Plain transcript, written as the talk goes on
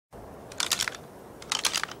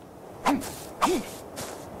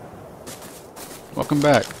Welcome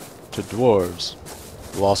back to Dwarves,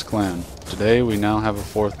 the Lost Clan. Today we now have a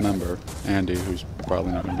fourth member, Andy, who's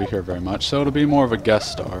probably not going to be here very much, so it'll be more of a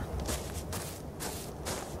guest star.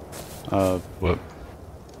 What?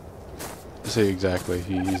 See, exactly,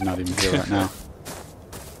 he's not even here right now.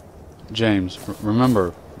 James, remember,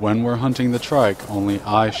 when we're hunting the trike, only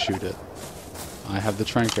I shoot it. I have the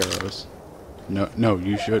trank arrows. No,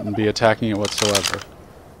 you shouldn't be attacking it whatsoever.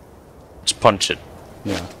 Just punch it.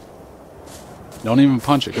 Yeah. Don't even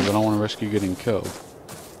punch it, because I don't want to risk you getting killed.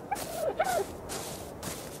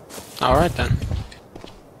 Alright then.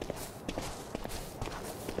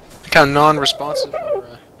 Look how non-responsive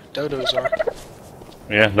our dodos are.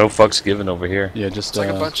 Yeah, no fucks given over here. Yeah, just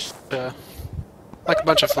It's like a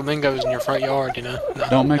bunch of flamingos in your front yard, you know. No,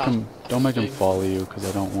 don't make them follow you, because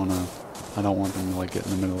I don't want them to like get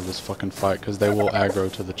in the middle of this fucking fight, because they will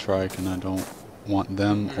aggro to the trike, and I don't want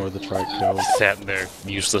them or the trike killed. That they're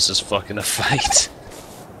useless as fuck in a fight.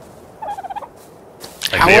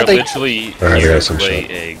 Like How they are are they- literally Alright, I here got to some lay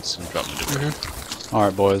shit. eggs and drop them to birth.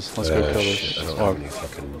 Alright, boys, let's go kill Shit, this. I don't have any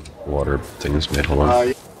fucking water things made. Hold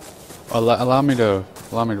on. Allow me to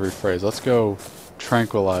rephrase. Let's go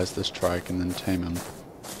tranquilize this trike and then tame him.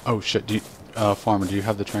 Oh shit! Farmer, do you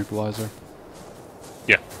have the tranquilizer?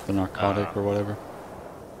 Yeah. The narcotic or whatever.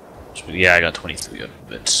 Yeah, I got 23 of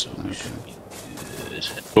it, so we Okay. should be good.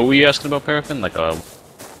 What were you asking about, Paraffin? Like,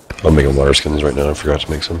 I'm making water skins right now. I forgot to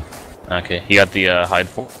make some. okay, you got the hide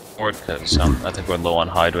for it? Because I think we're low on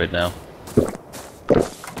hide right now.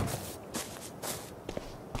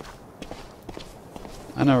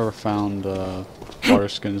 I never found water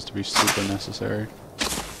skins to be super necessary.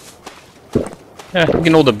 Yeah, you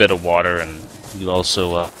can hold a bit of water, and you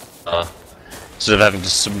also, instead of having to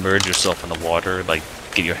submerge yourself in the water, like,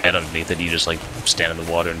 get your head underneath it, you just, like, stand in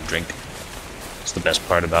the water and drink. It's the best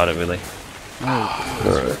part about it, really.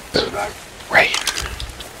 Alright. Right.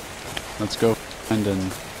 Let's go find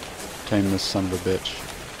and tame this son of a bitch.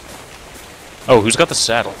 Oh, who's got the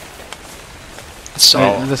saddle? So,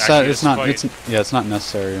 It's not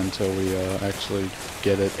necessary until we actually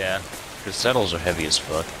get it. Yeah, because saddles are heavy as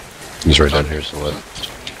fuck. He's right down here to the left.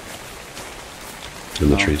 In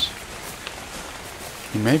the Oh. trees.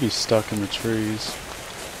 He may be stuck in the trees,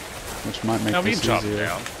 which might make Now we this can chop him easier.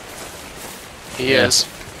 down. he is.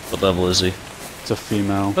 What level is he? It's a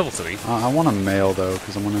female. Level 3. I want a male though,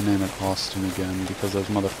 because I'm gonna name it Austin again, because those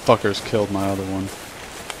motherfuckers killed my other one.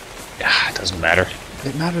 Yeah, it doesn't matter.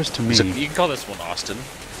 It matters to me. You can call this one Austin.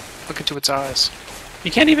 Look into its eyes. You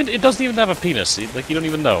can't even, it doesn't even have a penis. Like, you don't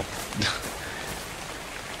even know.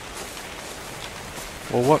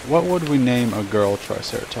 Well, what would we name a girl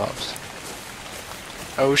Triceratops?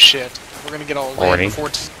 Oh shit. We're gonna get all Horny. late before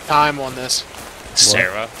time on this.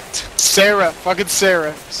 Sarah. Sarah! Fucking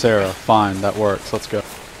Sarah! Sarah. Fine, that works. Let's go.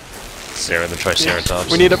 Sarah the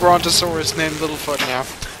Triceratops. We need a Brontosaurus named Littlefoot now.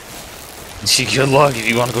 Good luck if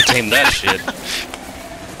you want to go tame that shit.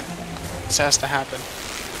 This has to happen.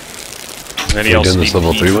 Any Are we else doing this need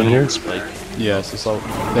level 3 one here? keys? Like, Yes, it's all.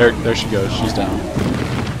 There she goes. She's down.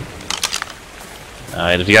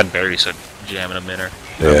 if you got berries, start jamming them in her.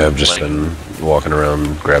 Yeah, I've just Like, been walking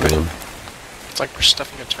around grabbing them. It's like we're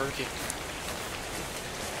stuffing a turkey.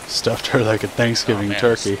 Stuffed her like a Thanksgiving man,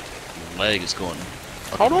 turkey. this leg is going.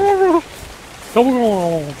 I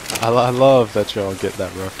love that y'all get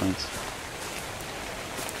that reference.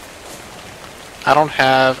 I don't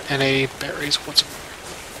have any berries whatsoever.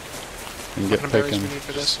 And What get kind of berries picking. we need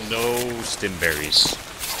for this? No stem berries.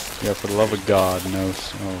 Yeah, for the love of God, no.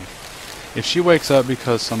 Oh. If she wakes up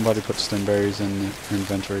because somebody put stemberries in her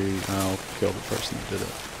inventory, I'll kill the person that did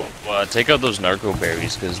it. Take out those narco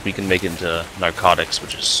berries because we can make it into narcotics,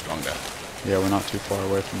 which is stronger. Yeah, we're not too far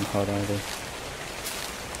away from the hut either.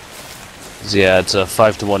 Yeah, it's a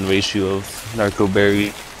 5-to-1 ratio of narco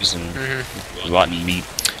berries and rotten meat.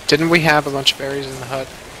 Didn't we have a bunch of berries in the hut?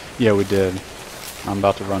 Yeah, we did. I'm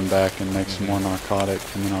about to run back and make some more narcotic,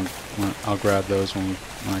 and then I'll grab those when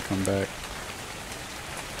I come back.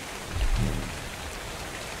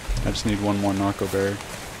 I just need one more narco berry.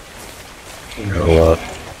 Got a lot.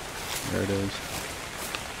 There it is.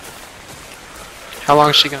 How long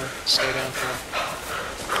is she gonna stay down for?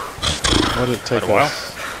 What did it take Quite a while.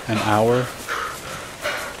 us? An hour?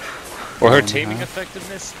 For her Hour and a taming half?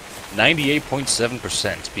 effectiveness,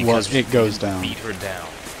 98.7% because Well, it goes we down. beat her down.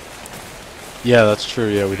 Yeah, that's true.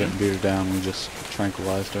 Yeah, we didn't beat her down. We just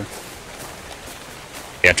tranquilized her.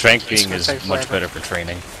 Yeah, trank It's being gonna is take much forever. better for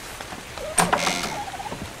training.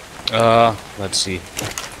 Let's see.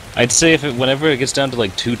 I'd say whenever it gets down to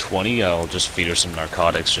like 220, I'll just feed her some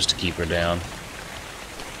narcotics just to keep her down.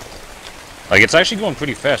 Like, it's actually going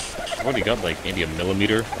pretty fast. I've already got, like, maybe a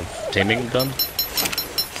millimeter of taming done.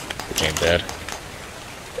 Which ain't bad.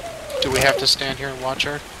 Do we have to stand here and watch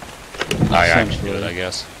her? I can do it, I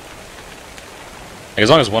guess. Like, as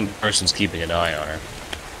long as one person's keeping an eye on her.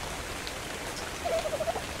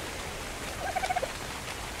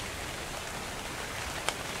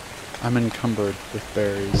 I'm encumbered with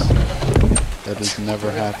berries. That has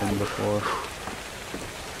never happened before.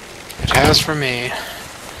 It has for me.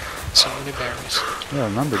 So many berries. Yeah,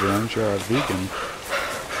 remember, James, you're a vegan.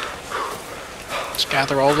 Just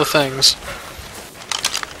gather all the things.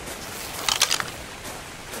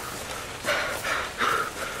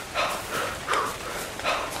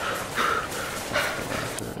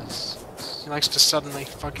 He likes to suddenly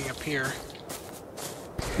fucking appear.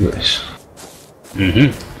 Nice.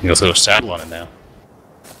 Mm-hmm. You'll throw a saddle on it now.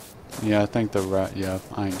 Yeah, I think the rat. Yeah,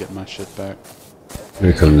 I ain't getting my shit back.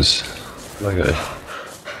 Here comes my guy.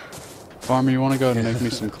 Farmer, you want to go and make me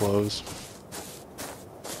some clothes?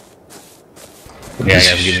 Yeah, Is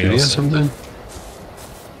I gotta he give me shooting at also. something?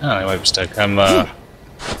 Oh, I might be stuck. I'm, yeah,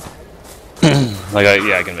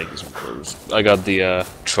 I can make you some clothes. I got the,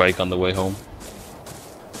 trike on the way home.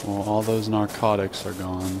 Well, all those narcotics are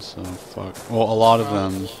gone, so fuck. Well, a lot of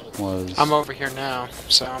them was. I'm over here now,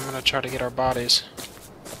 so I'm gonna try to get our bodies.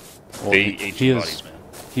 Well, They ate he your is. bodies, man.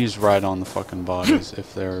 He's right on the fucking bodies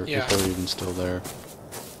if they're Yeah. if they're even still there.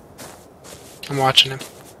 I'm watching him.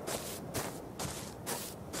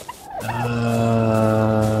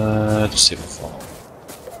 Just see if it fall.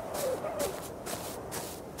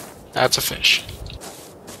 That's a fish.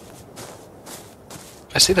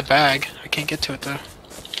 I see the bag. I can't get to it though.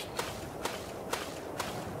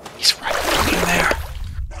 He's right fucking there.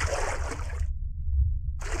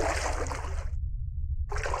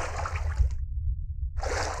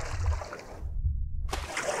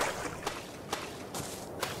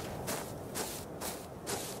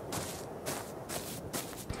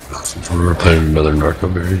 We're planting another narco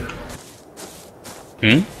berry.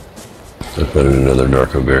 Hmm? I planted another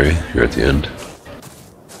narco berry here at the end.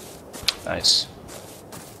 Nice.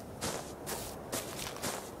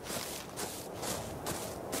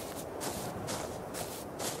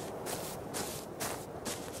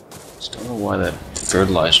 Just don't know why that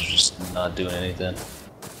fertilizer's just not doing anything.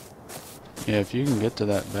 Yeah, if you can get to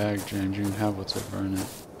that bag, James, you can have whatever in it.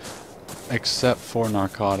 Except for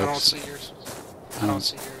narcotics. I don't see yours. I don't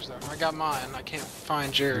see yours though. I got mine. I can't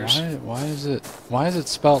find yours. Why is it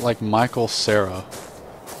spelled like Michael Sarah?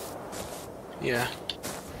 Yeah.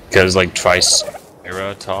 Because, like,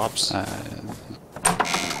 triceratops.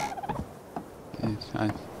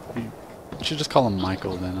 You should just call him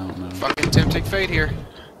Michael then, I don't know. Fucking tempting fate here.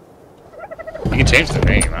 You can change the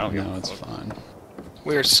name, I don't give No, a it's fuck. fine.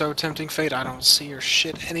 We are so tempting fate. I don't see your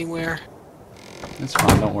shit anywhere. It's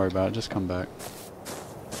fine, don't worry about it, just come back.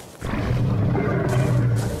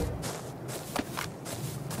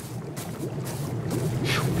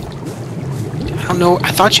 I don't know.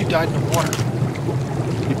 I thought you died in the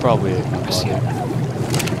water. He probably ate my body.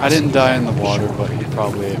 I didn't die in the water, but he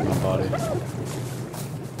probably ate my body.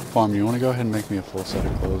 Farm, you want to go ahead and make me a full set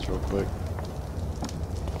of clothes real quick?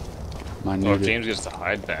 Well, if James gets the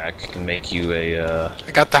hide back, I can make you a,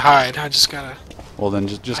 I got the hide. I just gotta. Well then,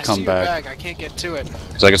 just I come see back. Your bag. I can't get to it.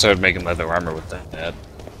 Because I can start making leather armor with that.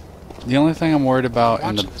 The only thing I'm worried about in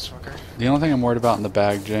Watching the this fucker. the only thing I'm worried about in the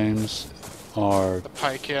bag, James, are The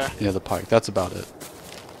pike, yeah. the pike. That's about it.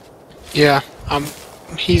 Yeah.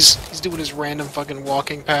 He's doing his random fucking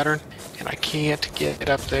walking pattern, and I can't get it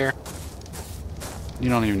up there. You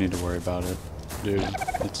don't even need to worry about it, dude.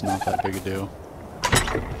 It's not that big a deal.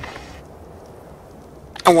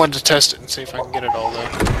 I wanted to test it and see if I can get it all though.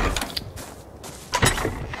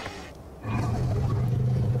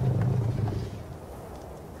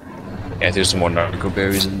 Yeah, there's some more narco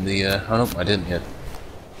berries in the, oh no, I didn't yet.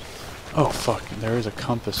 Oh fuck, there is a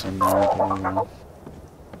compass in there. But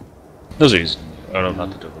Those are easy. Oh no,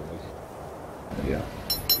 not the double. Yeah.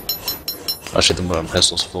 I'll shoot them when my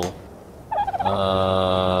pistol's full.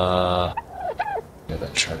 Yeah,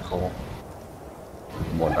 that charcoal.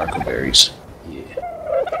 More narco berries. Yeah.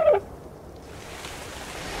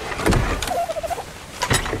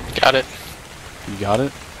 Got it. you got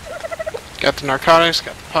it? Got the narcotics,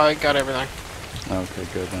 got the pike, got everything. Okay,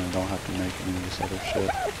 good. Then I don't have to make any of this other shit.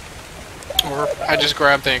 Or I just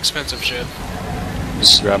grabbed the expensive shit.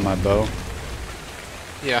 Just grab my bow.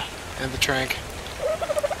 Yeah, and the trank.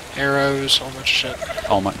 Arrows, a whole bunch of shit.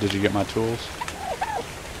 All my. Did you get my tools?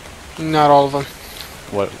 Not all of them.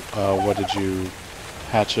 What did you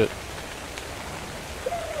hatchet?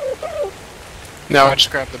 No, I just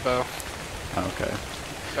grabbed the bow. Okay.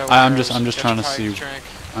 Bow I'm arrows, just got trying your to pike, see. trank.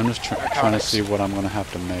 I'm just trying to Narcotics. see what I'm gonna have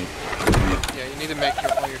to make. Yeah, you need to make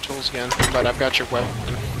all your tools again, but I've got your weapon.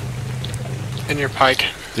 And your pike.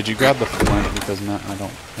 Did you grab the flint? Because I don't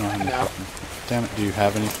have any No. fucking... Damn it, do you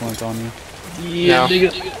have any flint on you? Yeah,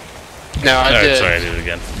 no, I Alright, did. sorry, I did it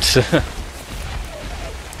again.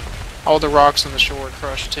 All the rocks on the shore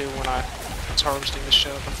crushed too when I was harvesting the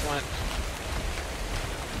shit up in flint.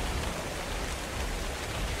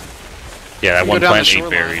 Yeah, that You one go down plant the ate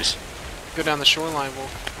shoreline. berries. Go down the shoreline, we'll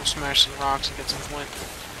smash some rocks and get some flint.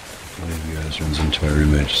 One of you guys runs into my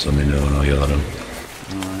roommate, just let me know and I'll yell at him.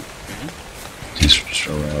 Alright. He's just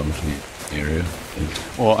around the area.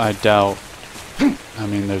 Well, I doubt... I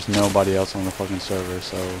mean, there's nobody else on the fucking server,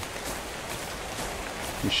 so...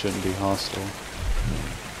 You shouldn't be hostile.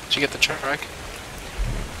 Did you get the trike?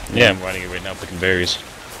 Yeah, I'm riding it right now, picking berries.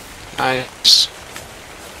 Nice.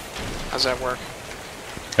 How's that work?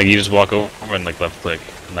 Like, you just walk over and, like, left click,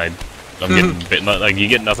 and I'm getting like, you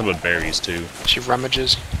get nothing but berries, too. She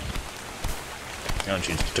rummages. Oh,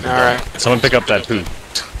 she took it Alright. down. Someone pick up that poop.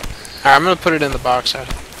 Alright, I'm gonna put it in the box.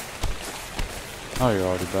 Oh, you're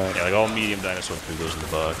already back. Yeah, like, all medium dinosaur food goes in the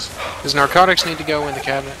box. Does narcotics need to go in the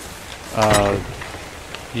cabinet?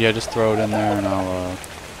 Yeah, just throw it in there and I'll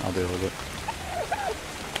deal with it.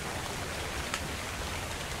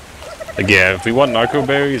 Like, yeah, if we want narco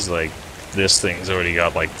berries, like, this thing's already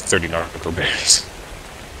got, like, 30 narco berries.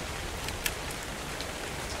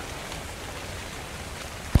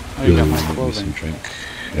 Oh, you got my Give me clothing. some drink.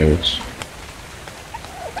 Arrows.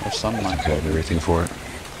 Or some of my I got clothing. everything for it.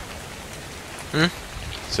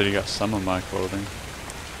 So you got some of my clothing.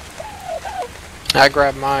 I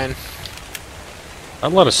grabbed mine. A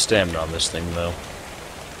lot of stamina on this thing, though.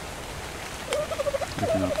 You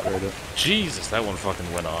can upgrade it. Jesus, that one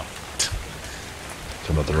fucking went off.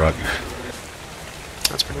 Talk about the rock.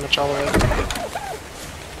 That's pretty much all of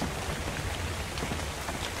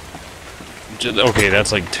it. Okay,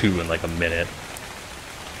 that's like 2 in like a minute.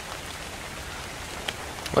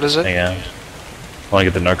 What is it? Hang on. I want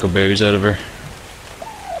to get the narco berries out of her.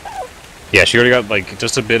 Yeah, she already got like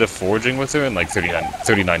just a bit of foraging with her and like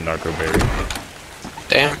 39 narco berries.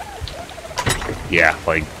 Damn. Yeah,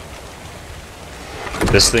 like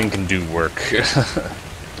this thing can do work.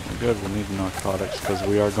 Good, we need narcotics because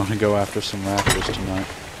we are going to go after some raptors tonight.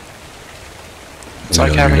 It's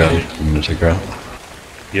like having I'm a... gonna take her out.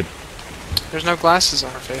 Yep. There's no glasses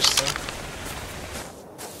on her face, though.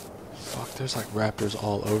 Fuck, there's like raptors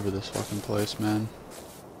all over this fucking place, man.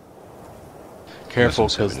 Careful,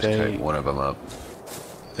 Unless I'm because saving, just they... kite one of them up.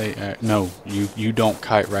 No, you don't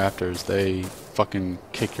kite raptors. They fucking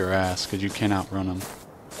kick your ass because you can't outrun them.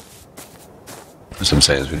 That's what I'm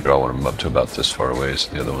saying is we draw one of them up to about this far away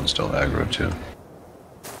so the other ones don't aggro too.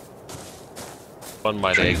 One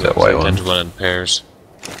might Try to use aggro that because white they tend one. to run in pairs.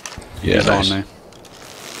 Yeah, He's nice. on me.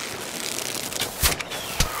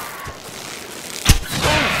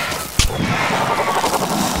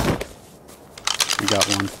 We got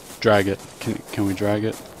one. Drag it. Can we drag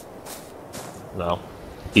it? No.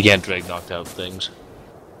 You can't drag knocked out things.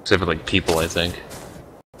 Except for like people, I think.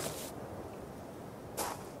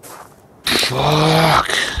 Fuck!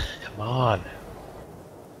 Come on.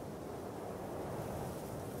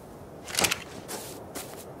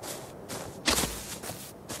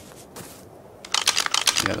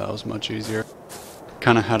 Yeah, that was much easier.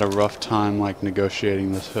 Kind of had a rough time like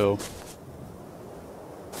negotiating this hill.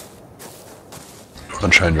 I'll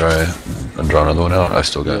try and draw another one out. I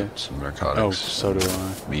still got Yeah. some narcotics. Oh, so do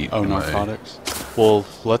I. Meat Oh, in my- narcotics. Well,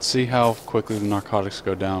 let's see how quickly the narcotics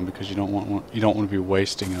go down because you don't want to be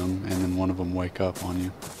wasting them and then one of them wake up on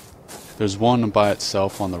you. There's one by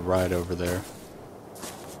itself on the right over there.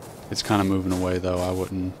 It's kind of moving away though. I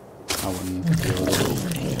wouldn't deal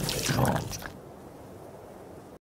with it.